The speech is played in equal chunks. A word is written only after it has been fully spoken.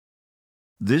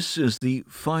This is the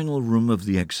final room of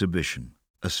the exhibition,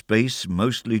 a space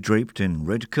mostly draped in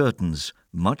red curtains,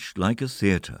 much like a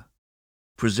theatre.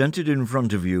 Presented in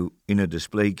front of you, in a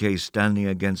display case standing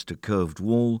against a curved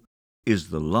wall, is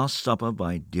The Last Supper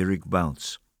by Dieric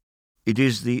Bouts. It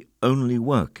is the only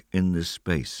work in this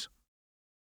space.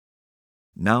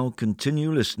 Now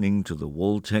continue listening to the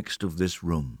wall text of this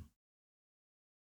room.